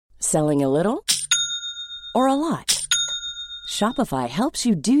Selling a little or a lot? Shopify helps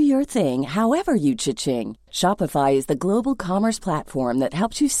you do your thing however you cha-ching. Shopify is the global commerce platform that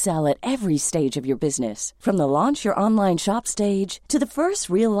helps you sell at every stage of your business. From the launch your online shop stage to the first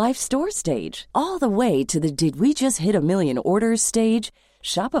real-life store stage, all the way to the did we just hit a million orders stage.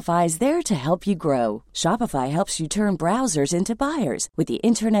 Shopify is there to help you grow. Shopify helps you turn browsers into buyers with the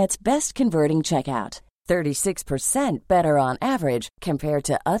internet's best converting checkout. 36% better on average compared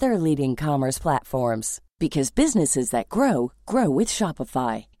to other leading commerce platforms. Because businesses that grow, grow with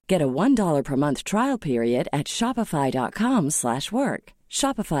Shopify. Get a $1 per month trial period at shopify.com/work.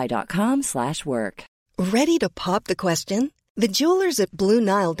 Shopify.com/work. Ready to pop the question? The jewelers at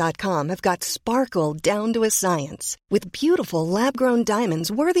BlueNile.com have got sparkle down to a science with beautiful lab-grown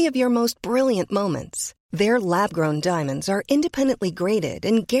diamonds worthy of your most brilliant moments. Their lab-grown diamonds are independently graded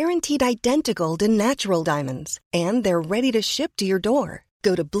and guaranteed identical to natural diamonds. And they're ready to ship to your door.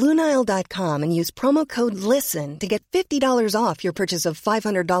 Go to BlueNile.com and use promo code LISTEN to get $50 off your purchase of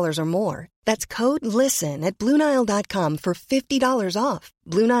 $500 or more. That's code LISTEN at BlueNile.com for $50 off.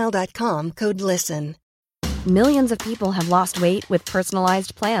 BlueNile.com, code LISTEN. Millions of people have lost weight with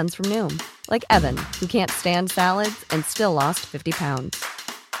personalized plans from Noom. Like Evan, who can't stand salads and still lost 50 pounds.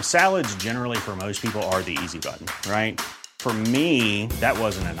 Salads generally for most people are the easy button, right? For me, that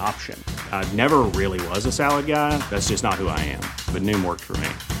wasn't an option. I never really was a salad guy. That's just not who I am. But Noom worked for me.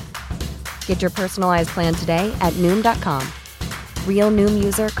 Get your personalized plan today at Noom.com. Real Noom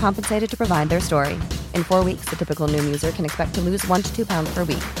user compensated to provide their story. In 4 weeks, the typical Noom user can expect to lose 1 to 2 pounds per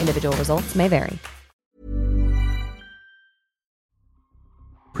week. Individual results may vary.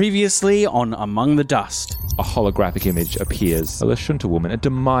 Previously on Among the Dust. A holographic image appears. A Lashunta woman, a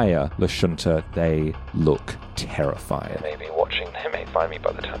Demaya Lashunta. They look terrified. They may be watching. They may find me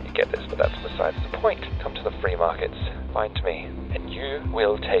by the time you get this, but that's besides the point. Come to the free markets, find me, and you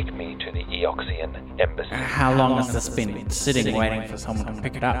will take me to the Eoxian embassy. How long has this been sitting waiting for someone to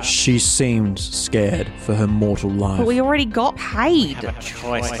pick it up? She seemed scared for her mortal life. But we already got paid. Have a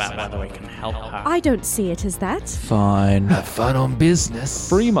choice about whether we can help her. I don't see it as that. Fine. Have fun on business.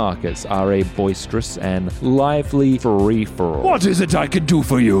 Free markets are a boisterous and lively free-for-all. What is it I can do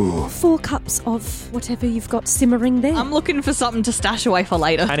for you? 4 cups of whatever you've got simmering there. I'm looking for something to stash away for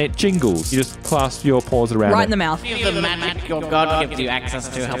later. And it jingles. You just clasp your paws around Right it. in the mouth. The magic your god gives you access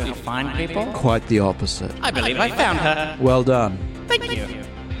to help you find people? Quite the opposite. I believe I found her. Well done. Thank you.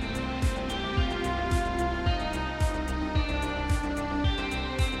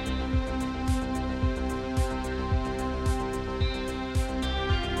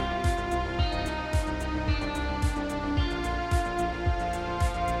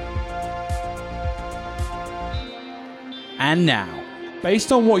 And now,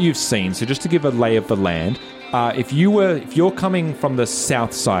 Based on what you've seen, so just to give a lay of the land, if you're coming from the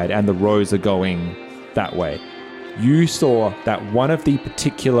south side and the roads are going that way, you saw that one of the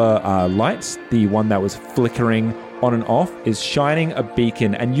particular lights, the one that was flickering on and off, is shining a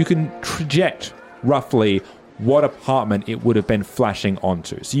beacon, and you can project roughly what apartment it would have been flashing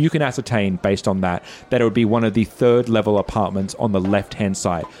onto. So you can ascertain based on that it would be one of the 3rd level apartments on the left-hand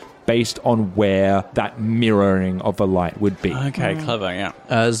side, based on where that mirroring of the light would be. okay, clever, yeah.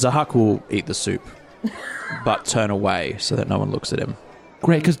 Zahak will eat the soup, but turn away so that no one looks at him.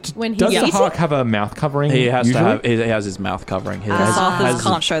 Great, because does the Hawk have a mouth covering? He has usually? to have. He has his mouth covering. Arthurs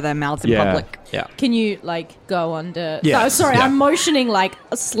can't show their mouths in public. Yeah. Can you, like, go under... Yeah. Oh, sorry, Yeah. I'm motioning, like,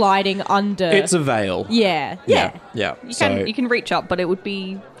 sliding under... It's a veil. Yeah. You can reach up, but it would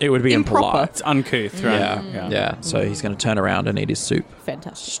be improper. improper. It's uncouth, right? Yeah. So he's going to turn around and eat his soup.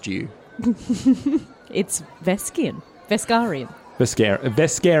 Fantastic. Stew. It's Veskian. Veskarian.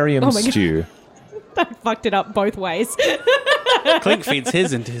 Vescarium Oh my God. stew. I fucked it up both ways. Clink feeds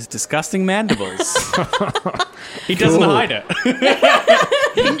his into his disgusting mandibles. He doesn't hide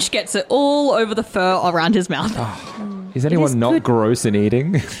it. Pinch gets it all over the fur around his mouth. Is anyone not good. gross in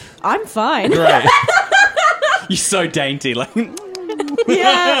eating? I'm fine. Right. You're so dainty, like...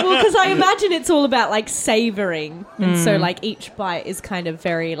 Yeah, well, because I imagine it's all about, like, savouring. And so, like, each bite is kind of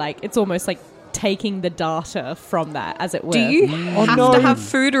very, like, it's almost like taking the data from that, as it were. Do you have to have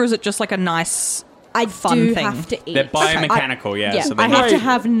food, or is it just like a nice... I fun do thing? have to eat. They're biomechanical, Yeah, so I have to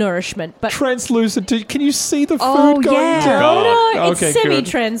have nourishment. But Translucent. Can you see the food oh, going yeah. down? God. No, it's Okay, good.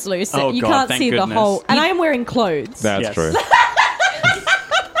 semi-translucent. Oh, you God, can't thank see goodness. the whole... And I am wearing clothes. That's Yes. true.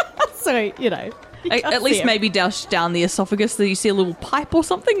 So, you know... At least maybe down the esophagus that you see a little pipe or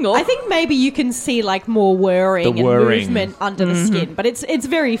something. Or? I think maybe you can see like more whirring and movement under the skin, but it's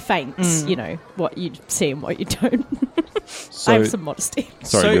very faint. You know what you see and what you don't. I have some modesty.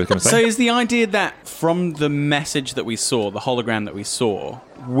 Sorry, you were going to So say? is the idea that from the message that we saw, the hologram that we saw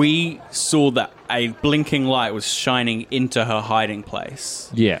that a blinking light was shining into her hiding place.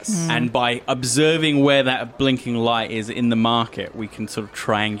 Yes. And by observing where that blinking light is in the market, we can sort of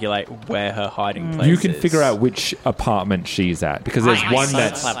triangulate where her hiding place is. You can figure out which apartment she's at because there's one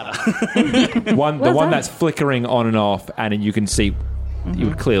that's the one that's flickering on and off, and then you can see you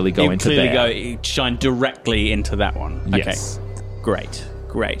would clearly go into there. Shine directly into that one. Yes. Okay,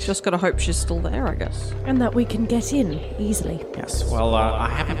 great. Just gotta hope she's still there, I guess. And that we can get in easily. Yes, well, I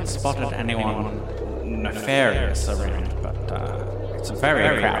haven't spotted anyone nefarious around, but it's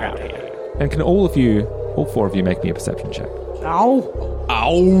very crowded here. And can all four of you, make me a perception check? Ow.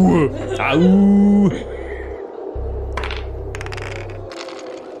 Ow!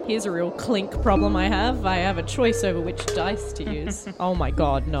 Here's a real clink problem I have. I have a choice over which dice to use. Oh my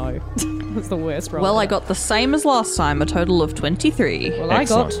god, no. That's the worst roll. Well, I got the same as last time, a total of 23. Well,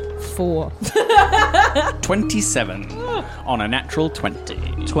 Excellent. I got 4. 27 on a natural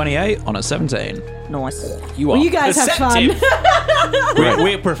 20. 28 on a 17. Nice. You are You guys have fun. deceptive.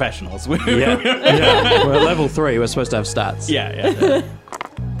 We're professionals. Yeah. We're level 3. We're supposed to have stats. Yeah.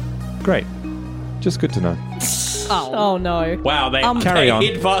 Great. Just good to know. Oh no. Wow, they Carry on.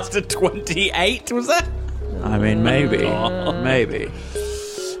 hit past a 28, was that? I mean, maybe. Maybe.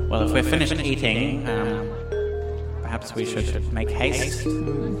 Well, if we're finished eating, perhaps we should make haste.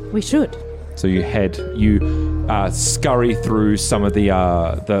 We should. So you scurry through some of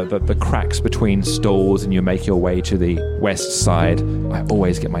the cracks between stalls, and you make your way to the west side. I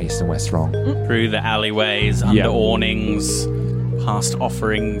always get my east and west wrong. Through the alleyways, under Yeah. awnings, past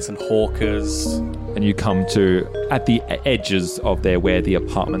offerings and hawkers. And you come to at the edges of there where the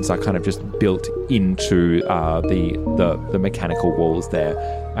apartments are kind of just built into the mechanical walls there,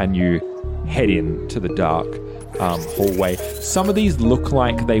 and you head in to the dark hallway. Some of these look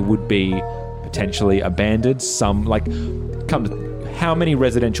like they would be potentially abandoned. Some how many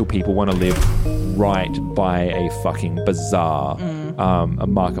residential people want to live right by a fucking bazaar, a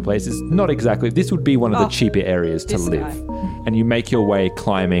marketplace? It's not exactly. This would be one of the cheaper areas to live. And you make your way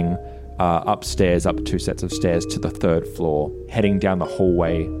climbing upstairs, up 2 sets of stairs to the 3rd floor, heading down the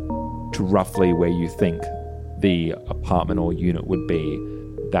hallway to roughly where you think the apartment or unit would be.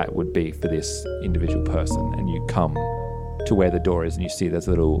 That would be for this individual person. And you come to where the door is, and you see there's a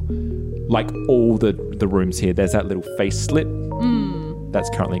little, like all the rooms here, there's that little face slit that's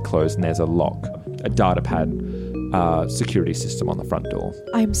currently closed, and there's a lock, a data pad security system on the front door.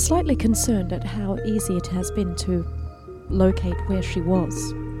 I'm slightly concerned at how easy it has been to locate where she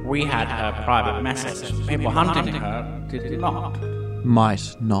was. We had her private message. People hunting her did not.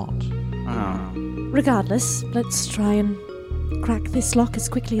 Might not. Regardless, let's try and crack this lock as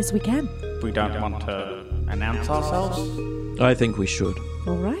quickly as we can. We don't want to announce ourselves. I think we should.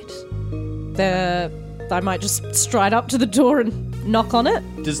 All right. I might just stride up to the door and knock on it.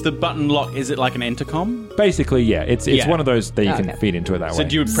 Does the button lock, is it like an intercom? Basically, yeah. It's one of those that you can Okay. feed into it that way. So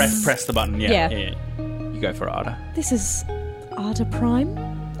do you would press the button? Yeah. You go for it, Ada. This is Ada Prime.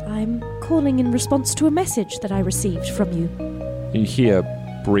 I'm calling in response to a message that I received from you. You hear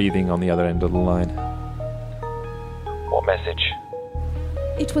breathing on the other end of the line. What message?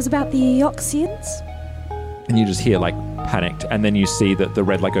 It was about the Eoxians. And you just hear panicked, and then you see that the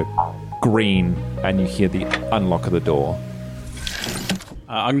red light go green, and you hear the unlock of the door.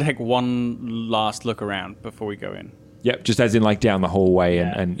 I'm going to take one last look around before we go in. Yep, just as in down the hallway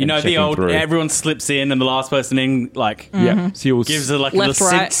and You know, the checking old, through. everyone slips in and the last person in, Yeah, so you'll gives a Left, little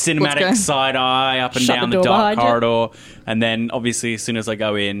right, let's go. cinematic side eye up and Shut down the the door dark behind you. corridor. And then, obviously, as soon as I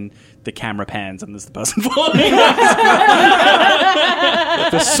go in, the camera pans and there's the person falling.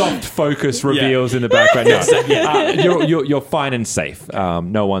 the soft focus reveals in the background. No, you're fine and safe.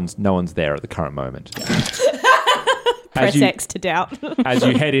 No one's there at the current moment. Press X to doubt. as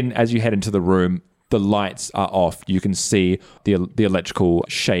you head into the room, the lights are off. You can see the electrical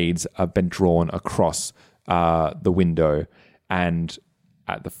shades have been drawn across the window, and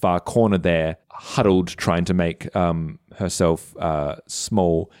at the far corner there, huddled, trying to make herself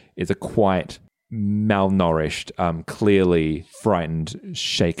small, is a quite malnourished, clearly frightened,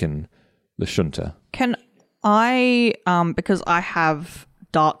 shaken Lashunta. Can I, because I have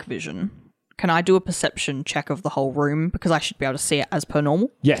dark vision, can I do a perception check of the whole room? Because I should be able to see it as per normal.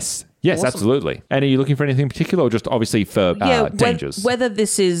 Yes, Awesome. absolutely. And are you looking for anything in particular, or just obviously for dangers? Whether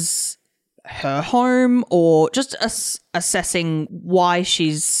this is her home or just assessing why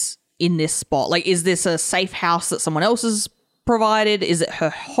she's in this spot. Is this a safe house that someone else has provided? Is it her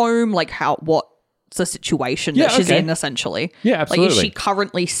home? What the situation Yeah, that she's okay. in, essentially. Yeah, Like, absolutely. is she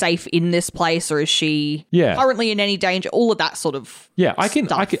currently safe in this place, or is she Yeah. currently in any danger? All of that sort of Yeah, I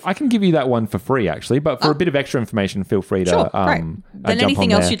can give you that one for free, actually. But for a bit of extra information, feel free to Sure, great. Then jump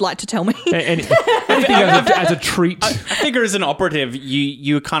anything on else there. you'd like to tell me? Anything as a treat. I figure as an operative,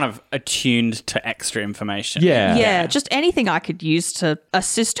 you're kind of attuned to extra information. Yeah. Yeah, just anything I could use to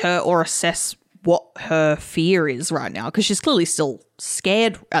assist her or assess what her fear is right now, because she's clearly still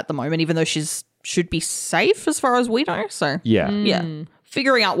scared at the moment, even though should be safe as far as we know. So Yeah. yeah,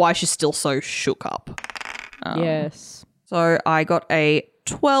 figuring out why she's still so shook up. Yes. So I got a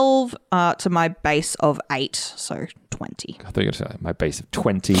 12 to my base of 8, so 20. I thought you were going to say my base of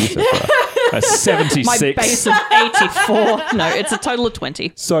 20, so a 76. My base of 84. No, it's a total of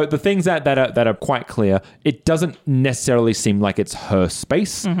 20. So the things that are quite clear, it doesn't necessarily seem like it's her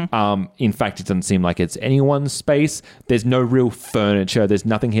space. In fact, it doesn't seem like it's anyone's space. There's no real furniture. There's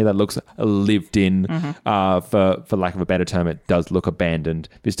nothing here that looks lived in. For lack of a better term, it does look abandoned.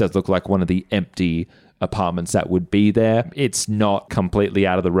 This does look like one of the empty apartments that would be there. It's not completely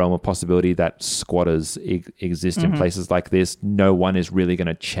out of the realm of possibility that squatters exist in places like this. No one is really going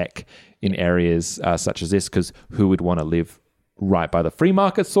to check in areas such as this, because who would want to live right by the free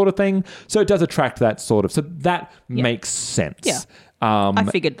market sort of thing? So it does attract that sort of... So that makes sense. Yeah. I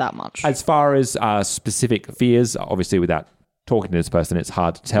figured that much. As far as specific fears, obviously without talking to this person, it's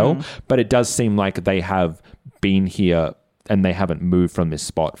hard to tell, but it does seem like they have been here and they haven't moved from this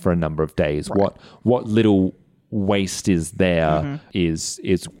spot for a number of days. Right. What little waste is there is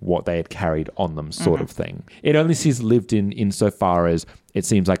what they had carried on them, sort of thing. It only seems lived in insofar as it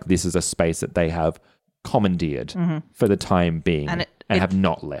seems like this is a space that they have commandeered for the time being and have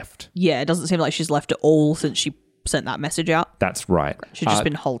not left. Yeah, it doesn't seem like she's left at all since she sent that message out. That's right. She's just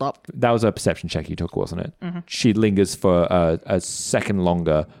been holed up. That was a perception check you took, wasn't it? She lingers for a second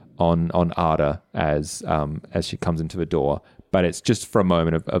longer on Arda as she comes into the door, but it's just for a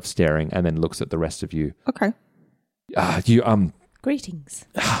moment of staring, and then looks at the rest of you. Okay. Greetings.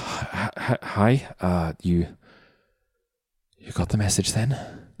 Hi. You got the message then?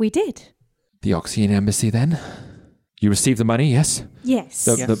 We did. The Oxian Embassy then? You received the money, yes? Yes.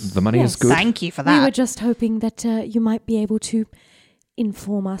 The money is good. Thank you for that. We were just hoping that you might be able to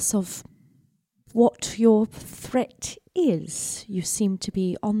inform us of what your threat is. You seem to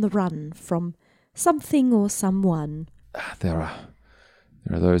be on the run from something or someone. There are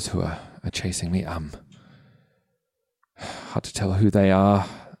those who are chasing me. Hard to tell who they are.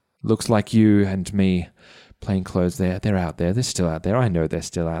 Looks like you and me, plain clothes. They're out there. They're still out there. I know they're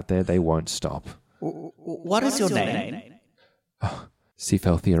still out there. They won't stop. What is your name? Oh,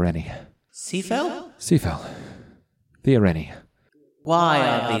 Seafell Theoreni. Seafell? Seafell Theoreni. Why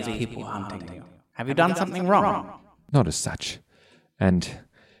are these people hunting you? Have you done something wrong? Not as such. And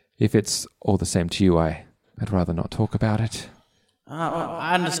if it's all the same to you, I'd rather not talk about it.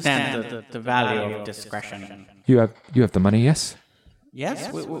 I understand the value of discretion. You have the money, yes? Yes,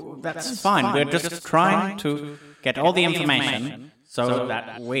 that's fine. We're just trying to get all the information so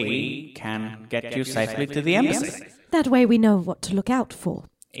that we can get you safely to the embassy. That way we know what to look out for.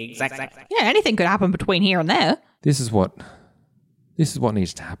 Exactly. Yeah, anything could happen between here and there. This is what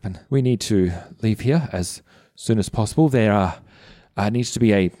needs to happen. We need to leave here as soon as possible. There needs to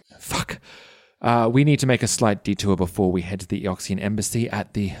be a... Fuck. We need to make a slight detour before we head to the Eoxian Embassy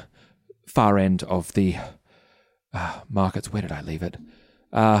at the far end of the markets. Where did I leave it?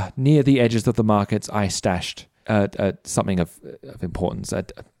 Near the edges of the markets, I stashed something of importance.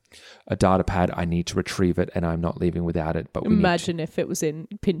 A data pad. I need to retrieve it, and I'm not leaving without it. But imagine if it was in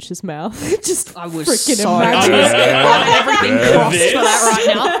Pinch's mouth. Just I was freaking so imagine. everything crossed for that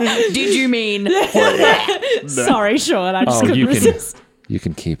right now. Did you mean? Sorry, Sean. I just couldn't resist. You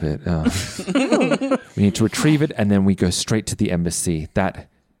can keep it. We need to retrieve it, and then we go straight to the embassy. That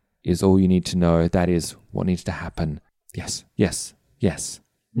is all you need to know. That is what needs to happen. Yes.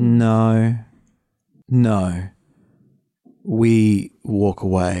 No. We walk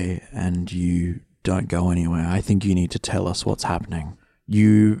away and you don't go anywhere. I think you need to tell us what's happening.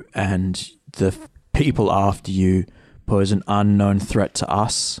 You and the people after you pose an unknown threat to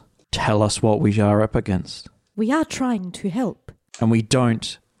us. Tell us what we are up against. We are trying to help. And we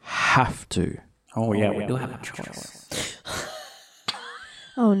don't have to. Oh, yeah, we do have a choice.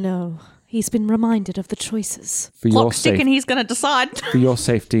 Oh, no. He's been reminded of the choices. For Clock's ticking, he's going to decide. For your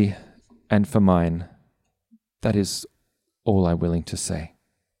safety and for mine, that is all I'm willing to say.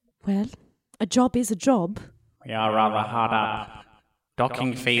 Well, a job is a job. We are rather hard up.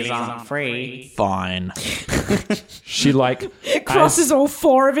 Docking fees aren't free. Fine. She crosses all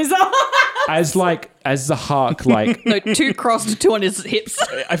four of his eyes. as Zahak, like No, 2 crossed, 2 on his hips.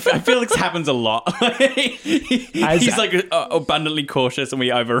 I feel like this happens a lot. He's like abundantly cautious and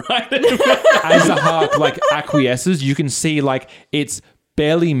we override it. as Zahak like acquiesces, you can see like it's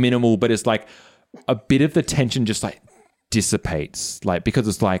barely minimal, but it's like a bit of the tension just like dissipates, like because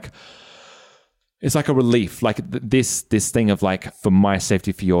it's like a relief, like this thing of like, for my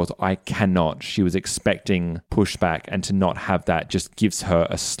safety, for yours, I cannot. She was expecting pushback, and to not have that just gives her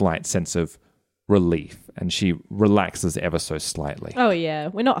a slight sense of relief, and she relaxes ever so slightly. Oh, yeah.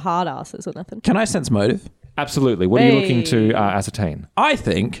 We're not hard asses or nothing. Can I sense motive? Absolutely. What are you looking to ascertain? I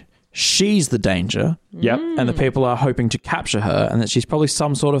think she's the danger. Yep. And the people are hoping to capture her, and that she's probably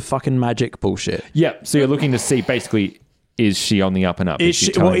some sort of fucking magic bullshit. Yep. So you're looking to see, basically, is she on the up and up? Is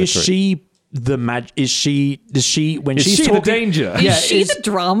she the danger? Is she the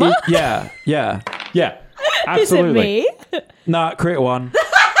drama? Yeah. Absolutely. Is it me? Nah, crit 1.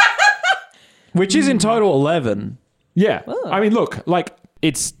 Which is in total 11. Yeah. I mean, look, like,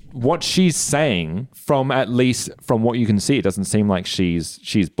 it's what she's saying, from at least from what you can see, it doesn't seem like she's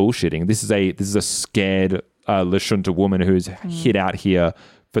bullshitting. This is a scared Lashunta woman who's hid out here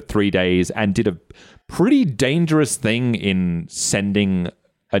for 3 days and did a pretty dangerous thing in sending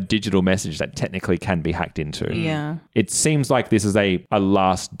a digital message that technically can be hacked into. Yeah. It seems like this is a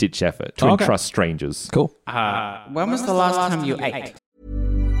last-ditch effort to entrust strangers. Cool. When was the last time you ate?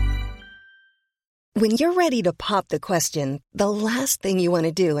 When you're ready to pop the question, the last thing you want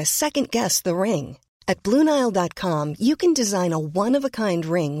to do is second-guess the ring. At BlueNile.com, you can design a one-of-a-kind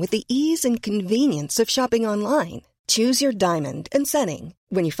ring with the ease and convenience of shopping online. Choose your diamond and setting.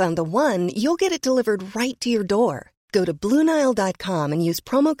 When you find the one, you'll get it delivered right to your door. Go to BlueNile.com and use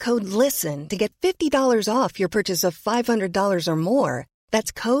promo code LISTEN to get $50 off your purchase of $500 or more.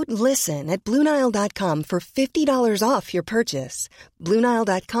 That's code LISTEN at BlueNile.com for $50 off your purchase.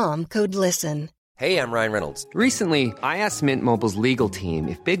 BlueNile.com, code LISTEN. Hey, I'm Ryan Reynolds. Recently, I asked Mint Mobile's legal team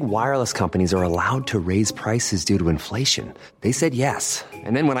if big wireless companies are allowed to raise prices due to inflation. They said yes.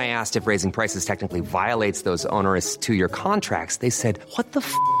 And then when I asked if raising prices technically violates those onerous 2-year contracts, they said, "What the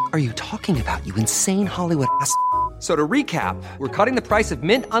f*** are you talking about, you insane Hollywood ass?" So to recap, we're cutting the price of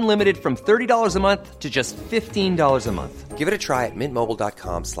Mint Unlimited from $30 a month to just $15 a month. Give it a try at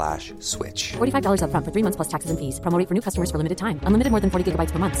mintmobile.com/switch. $45 up front for 3 months plus taxes and fees. Promo rate for new customers for limited time. Unlimited more than 40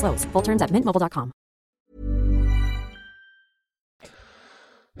 gigabytes per month. Slows full terms at mintmobile.com.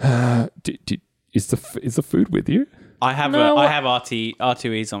 Is the food with you? I have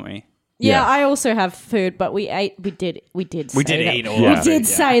R2Es on me. Yeah, I also have food, but we did say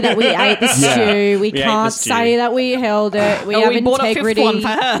that we ate the stew. We can't say that we held it. We have bought integrity. a 5th one for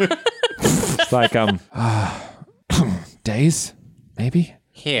her. It's like days, maybe.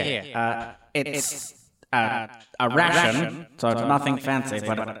 Here, it's a ration, so it's nothing fancy,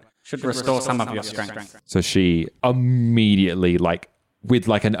 but it should restore some of your strength. So she immediately, like, with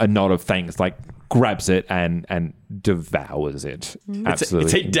like a nod of thanks, like grabs it and devours it. Absolutely,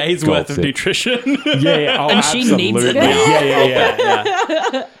 it's a day's worth of nutrition. Yeah. Oh, and absolutely. she needs it.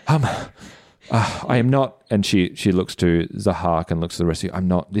 Yeah. I am not. And she looks to Zahak and looks to the rest of you. I'm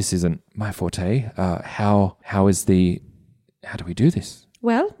not. This isn't my forte. How do we do this?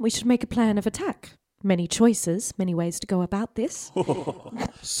 Well, we should make a plan of attack. Many choices, many ways to go about this.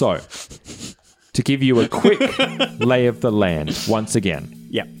 So, to give you a quick lay of the land once again.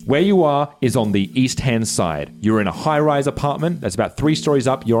 Yeah. Where you are is on the east-hand side. You're in a high-rise apartment that's about 3 stories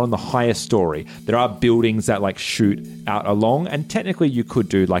up. You're on the highest story. There are buildings that like shoot out along, and technically you could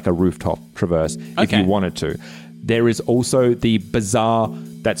do like a rooftop traverse if you wanted to. There is also the bazaar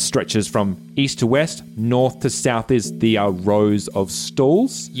that stretches from east to west. North to south is the rows of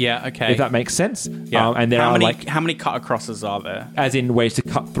stalls. Yeah, okay. If that makes sense. Yeah. And there how many cut acrosses are there? As in ways to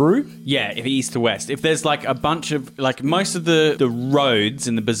cut through? Yeah, if east to west. If there's like a bunch of, like most of the roads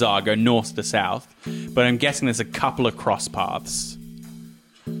in the bazaar go north to south, but I'm guessing there's a couple of cross paths.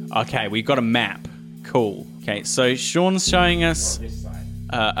 Okay, we've got a map. Cool. Okay, so Sean's showing us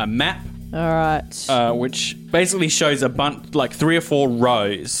a map. All right. Which basically shows a bunch, like 3 or 4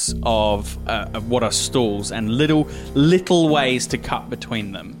 rows of what are stalls and little ways to cut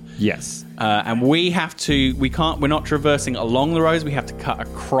between them. Yes. And we're not traversing along the rows. We have to cut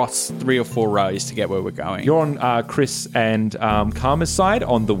across 3 or 4 rows to get where we're going. You're on Chris and Karma's side,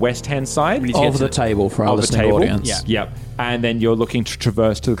 on the west-hand side. Of the table for our listening audience. Yeah. Yep. And then you're looking to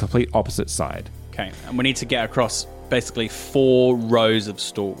traverse to the complete opposite side. Okay. And we need to get across basically 4 rows of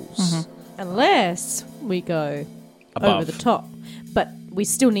stalls. Mm-hmm. Unless we go above over the top. But we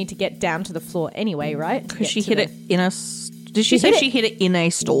still need to get down to the floor anyway, right? Because she hit it in a Did she say she hit it in a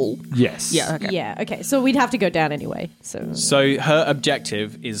stall? Yes. Yeah, okay. Yeah, okay. So we'd have to go down anyway. So her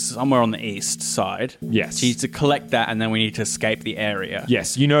objective is somewhere on the east side. Yes. She needs to collect that, and then we need to escape the area.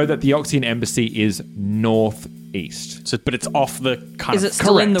 Yes, you know that the Oxian Embassy is northeast. So, but it's off the kind Is of... it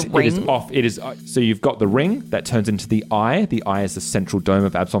still in the ring? It is off. It is. So you've got the ring that turns into the eye. The eye is the central dome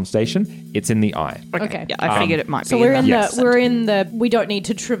of Absalom Station. It's in the eye. Okay. Yeah, I figured it might So be. we're in Yes. the we don't need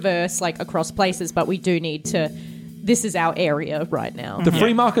to traverse like across places, but we do need to. This is our area right now. The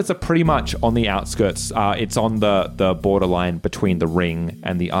free markets are pretty much on the outskirts. It's on the borderline between the ring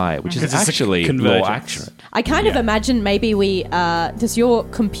and the eye, which is Because it's a actually convergence. more accurate. I kind of imagine maybe we. Does your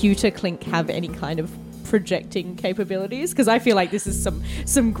computer Clink have any kind of projecting capabilities? Because I feel like this is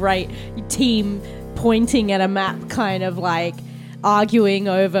some great team pointing at a map, kind of like arguing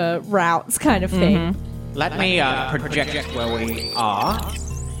over routes, kind of thing. Let me project where we are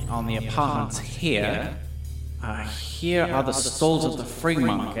on the apartments here. Here are the stalls of the free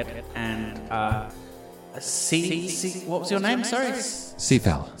market, and what was your name? Sorry,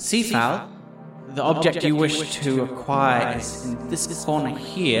 Seafell. Seafal. The object you wish to acquire is in this corner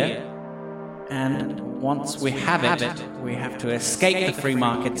here, and once we have it, we have to escape the free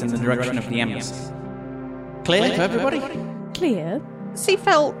markets in the direction of the embassy. Clear to everybody? Clear.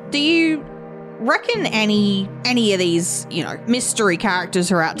 Seafell, do you reckon any of these, mystery characters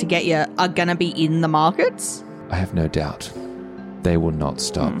who are out to get you are gonna be in the markets? I have no doubt. They will not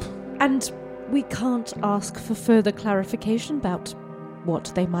stop. And we can't ask for further clarification about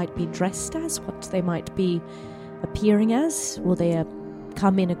what they might be dressed as, what they might be appearing as. Will they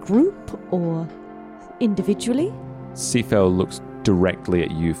come in a group or individually? Seafell looks directly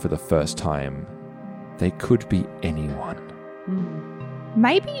at you for the first time. They could be anyone.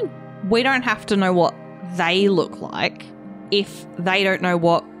 Maybe we don't have to know what they look like if they don't know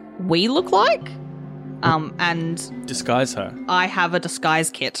what we look like. And Disguise her. I have a disguise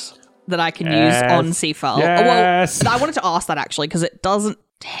kit that I can use on Seafell. Yes. Well, I wanted to ask that actually because it doesn't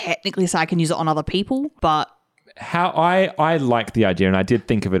technically say I can use it on other people, but How I like the idea, and I did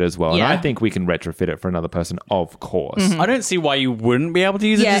think of it as well. Yeah. And I think we can retrofit it for another person, of course. I don't see why you wouldn't be able to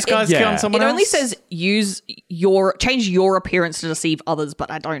use a disguise kit on someone it else. only says change your appearance to deceive others, but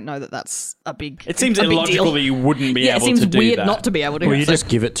I don't know that that's a big. It seems a big illogical deal. that you wouldn't be able it seems to do weird that. not to be able to. Well, you just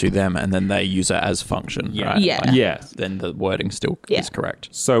give it to them and then they use it as function, right? Yeah. Yeah. Then the wording still is correct.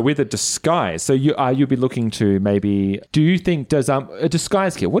 So with a disguise, so you'll be looking to maybe. Do you think does a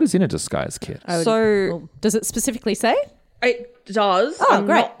disguise kit? What is in a disguise kit? So does it specifically say? It does. Oh, I'm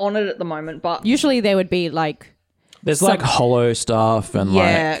great. not on it at the moment, but Usually they would be like There's like hollow stuff and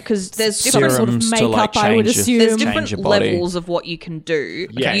yeah, like because there's different serums sort of to like makeup, I would change, assume. there's change different your body. levels of what you can do.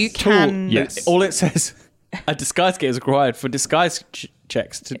 Yes. You Tool- can. yes. All it says, a disguise kit is required for disguise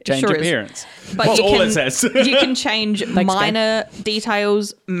checks to change sure is. appearance. But That's you all can, it says. you can change minor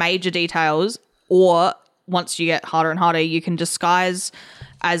details, major details, or once you get harder and harder, you can disguise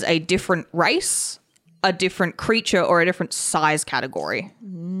as a different race, a different creature, or a different size category.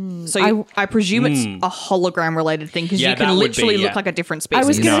 So I presume it's a hologram related thing because Yeah, you that can would literally be, look yeah. like a different species. I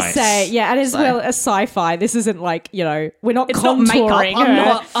was going to Nice. say, yeah, and as So- well as sci-fi, this isn't like, we're not It's not contouring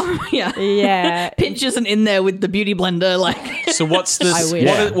makeup. her. I'm not. Yeah. Yeah. Pinch isn't in there with the beauty blender. Like, So what's the I wish.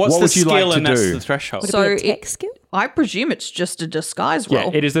 Yeah. what's What the would you like skill to and that's do? the threshold? Would So it be a it- tech skill? I presume it's just a disguise Yeah,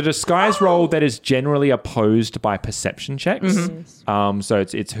 roll. it is a disguise roll that is generally opposed by perception checks. So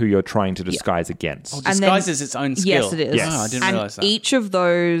it's who you're trying to disguise against. And then- Disguise is its own skill. Yes, it is. Yes. Oh, I didn't and realize that. each of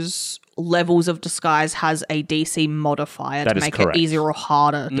those levels of disguise has a DC modifier That to is make correct. it easier or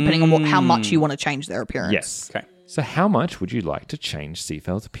harder, depending on how much you want to change their appearance. Yes. Okay. So how much would you like to change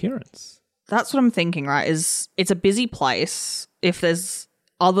Seafell's appearance? That's what I'm thinking, right? Is it's a busy place. If there's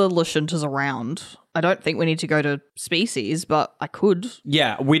other Lashuntas around, I don't think we need to go to species, but I could.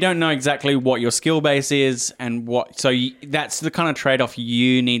 Yeah, we don't know exactly what your skill base is and what. So that's the kind of trade off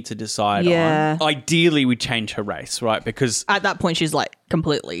you need to decide Yeah. on. Ideally, we change her race, right? Because At that point, she's like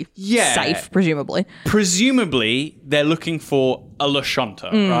completely Yeah. safe, presumably. presumably they're looking for a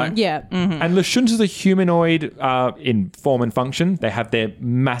Lashunta, right? Yeah. And Lashuntas are humanoid in form and function. They have their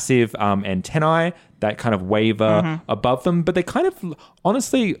massive antennae that kind of waver above them, but they kind of,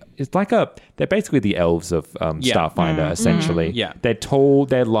 honestly, it's like they're basically the elves of Starfinder, essentially. Yeah. They're tall,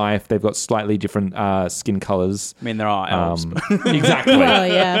 they're lithe, they've got slightly different skin colors. I mean, there are elves. Exactly. Well,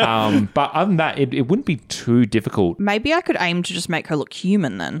 yeah. But other than that, it wouldn't be too difficult. Maybe I could aim to just make her look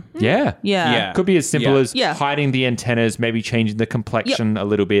human then. Yeah. Yeah. Yeah. Could be as simple as Yeah. hiding the antennas, maybe changing the complexion a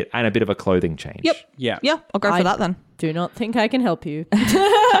little bit, and a bit of a clothing change. Yep. Yeah. Yeah, I'll go for that then. Do not think I can help you.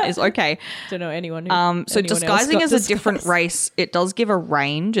 That is okay. Don't know anyone who. So anyone disguising else as got a different disguised. race, it does give a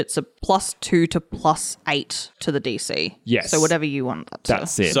range. It's a +2 to +8 to the DC. Yes. So whatever you want that to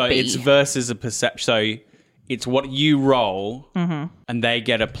That's it. So be. it's versus a perception. So it's what you roll, and they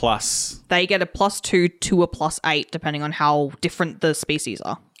get a plus. They get a +2 to a +8 depending on how different the species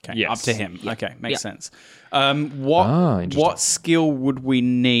are. Okay, Yes. up to him. Okay, makes Yeah. sense. What interesting. what skill would we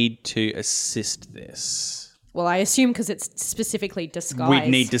need to assist this? Well, I assume because it's specifically disguise. We'd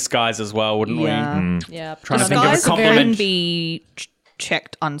need disguise as well, wouldn't Yeah. Yeah. Trying to think of a Disguise can compliment. be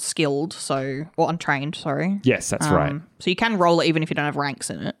checked unskilled, or untrained, sorry. Yes, that's right. So you can roll it even if you don't have ranks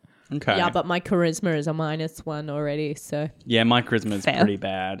in it. we? Okay. Yeah, but my charisma is a -1 already, so. Yeah, my charisma is Fair. pretty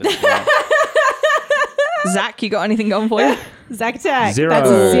bad as well. Zach, you got anything going for you? Zack attack. 0. That's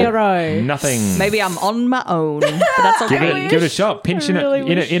a 0. Nothing. Maybe I'm on my own, but that's okay. Give it a shot. Pinch in, really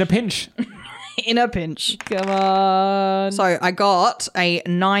in a pinch. In a pinch. Come on. So I got a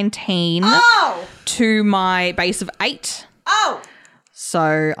 19 to my base of 8. Oh!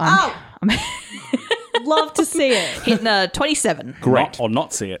 So I'm Love to see it. hitting a 27. Great. Or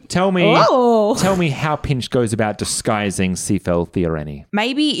not see it. Tell me Oh! Tell me how Pinch goes about disguising Seafell Theoreni.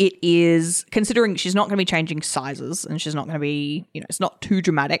 Maybe it is, considering she's not going to be changing sizes and she's not going to be, it's not too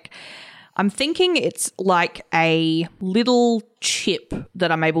dramatic. I'm thinking it's like a little chip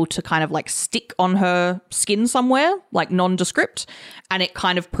that I'm able to kind of like stick on her skin somewhere, like nondescript, and it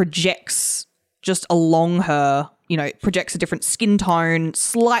kind of projects just along her, it projects a different skin tone,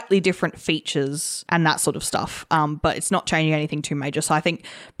 slightly different features and that sort of stuff. But it's not changing anything too major. So I think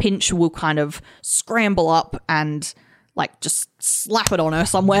Pinch will kind of scramble up and like just slap it on her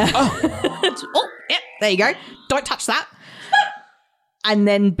somewhere. Oh, yeah, there you go. Don't touch that. And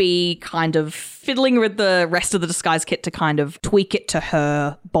then be kind of fiddling with the rest of the disguise kit to kind of tweak it to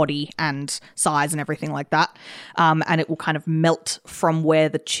her body and size and everything like that. And it will kind of melt from where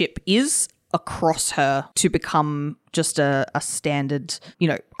the chip is across her to become just a standard,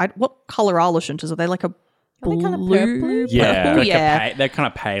 what color are Lashunters? Are they like a blue? kind of purpley? Yeah. Purple, Like yeah. they're kind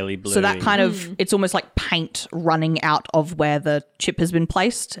of paley blue. So that kind of, it's almost like paint running out of where the chip has been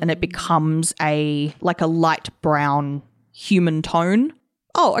placed, and it becomes like a light brown human tone.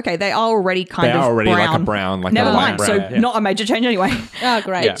 Oh, okay. They are already kind They of are already brown. like a brown, like Never a light mind. So brown, yeah. not a major change anyway. Oh,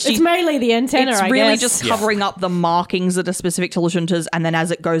 great. Yeah. It's mainly the antenna, It's I really guess. just covering up the markings that are specific to Lashunters, and then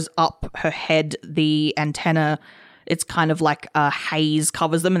as it goes up her head, the antenna, it's kind of like a haze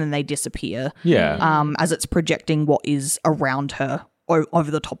covers them, and then they disappear. Yeah. As it's projecting what is around her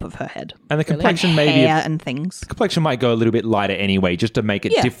over the top of her head. And the complexion and maybe hair and things. complexion might go a little bit lighter anyway, just to make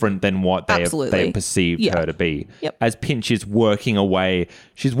it Yeah. different than what they Absolutely. have perceived Yeah. her to be. Yep. As Pinch is working away,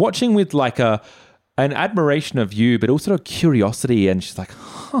 she's watching with like an admiration of you, but also a curiosity, and she's like,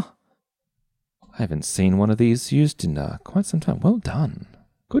 "Huh, I haven't seen one of these used in quite some time. Well done,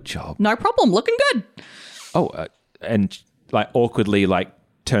 good job." No problem. Looking good. Oh, and like awkwardly, like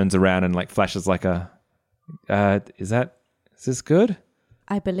turns around and like flashes like a, is this good?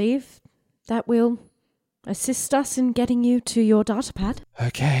 I believe that will assist us in getting you to your data pad.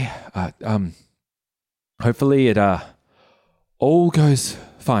 Okay. Hopefully it all goes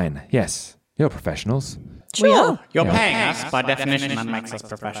fine. Yes, you're professionals. Sure. You're Yeah. paying us, by definition, that makes us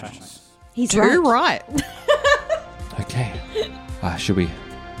professionals. He's Too right. Okay. Should we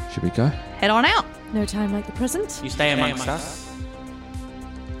go? Head on out. No time like the present. You stay amongst us.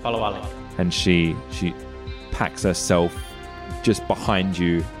 Follow Ali. And she packs herself just behind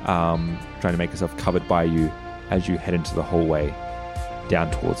you, trying to make herself covered by you as you head into the hallway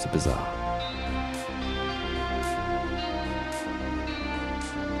down towards the bazaar.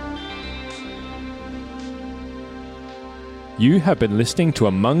 You have been listening to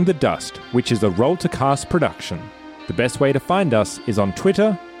Among the Dust, which is a Roll to Cast production. The best way to find us is on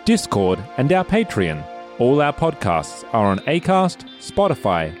Twitter, Discord, and our Patreon. All our podcasts are on Acast,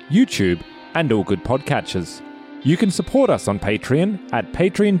 Spotify, YouTube, and all good podcatchers. You can support us on Patreon at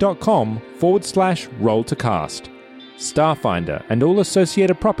patreon.com/roll-to-cast. Starfinder and all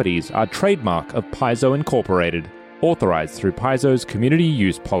associated properties are trademark of Paizo Incorporated, authorized through Paizo's community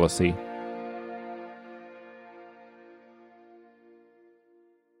use policy.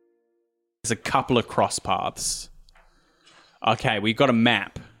 There's a couple of cross paths. Okay, we've got a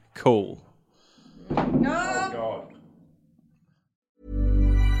map. Cool.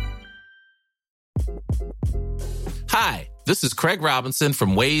 Hi, this is Craig Robinson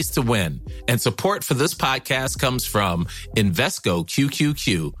from Ways to Win, and support for this podcast comes from Invesco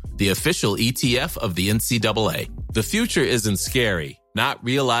QQQ, the official ETF of the NCAA. The future isn't scary. Not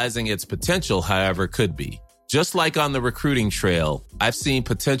realizing its potential, however, could be. Just like on the recruiting trail, I've seen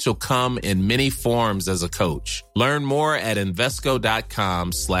potential come in many forms as a coach. Learn more at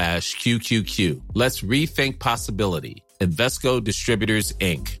Invesco.com/QQQ. Let's rethink possibility. Invesco Distributors,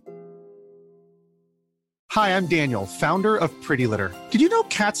 Inc. Hi, I'm Daniel, founder of Pretty Litter. Did you know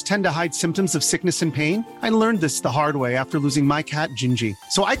cats tend to hide symptoms of sickness and pain? I learned this the hard way after losing my cat, Gingy.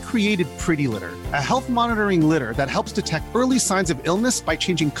 So I created Pretty Litter, a health monitoring litter that helps detect early signs of illness by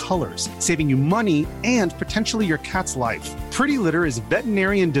changing colors, saving you money and potentially your cat's life. Pretty Litter is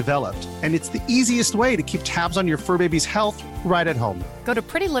veterinarian developed, and it's the easiest way to keep tabs on your fur baby's health right at home. Go to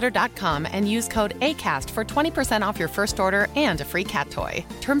prettylitter.com and use code ACAST for 20% off your first order and a free cat toy.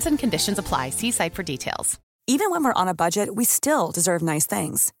 Terms and conditions apply. See site for details. Even when we're on a budget, we still deserve nice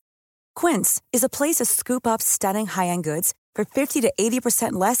things. Quince is a place to scoop up stunning high-end goods for 50 to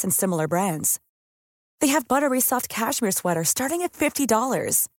 80% less than similar brands. They have buttery soft cashmere sweaters starting at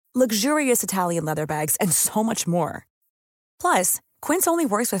 $50, luxurious Italian leather bags, and so much more. Plus, Quince only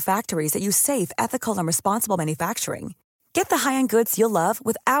works with factories that use safe, ethical, and responsible manufacturing. Get the high-end goods you'll love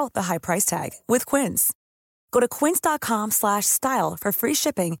without the high price tag with Quince. Go to quince.com/style for free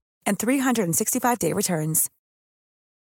shipping and 365-day returns.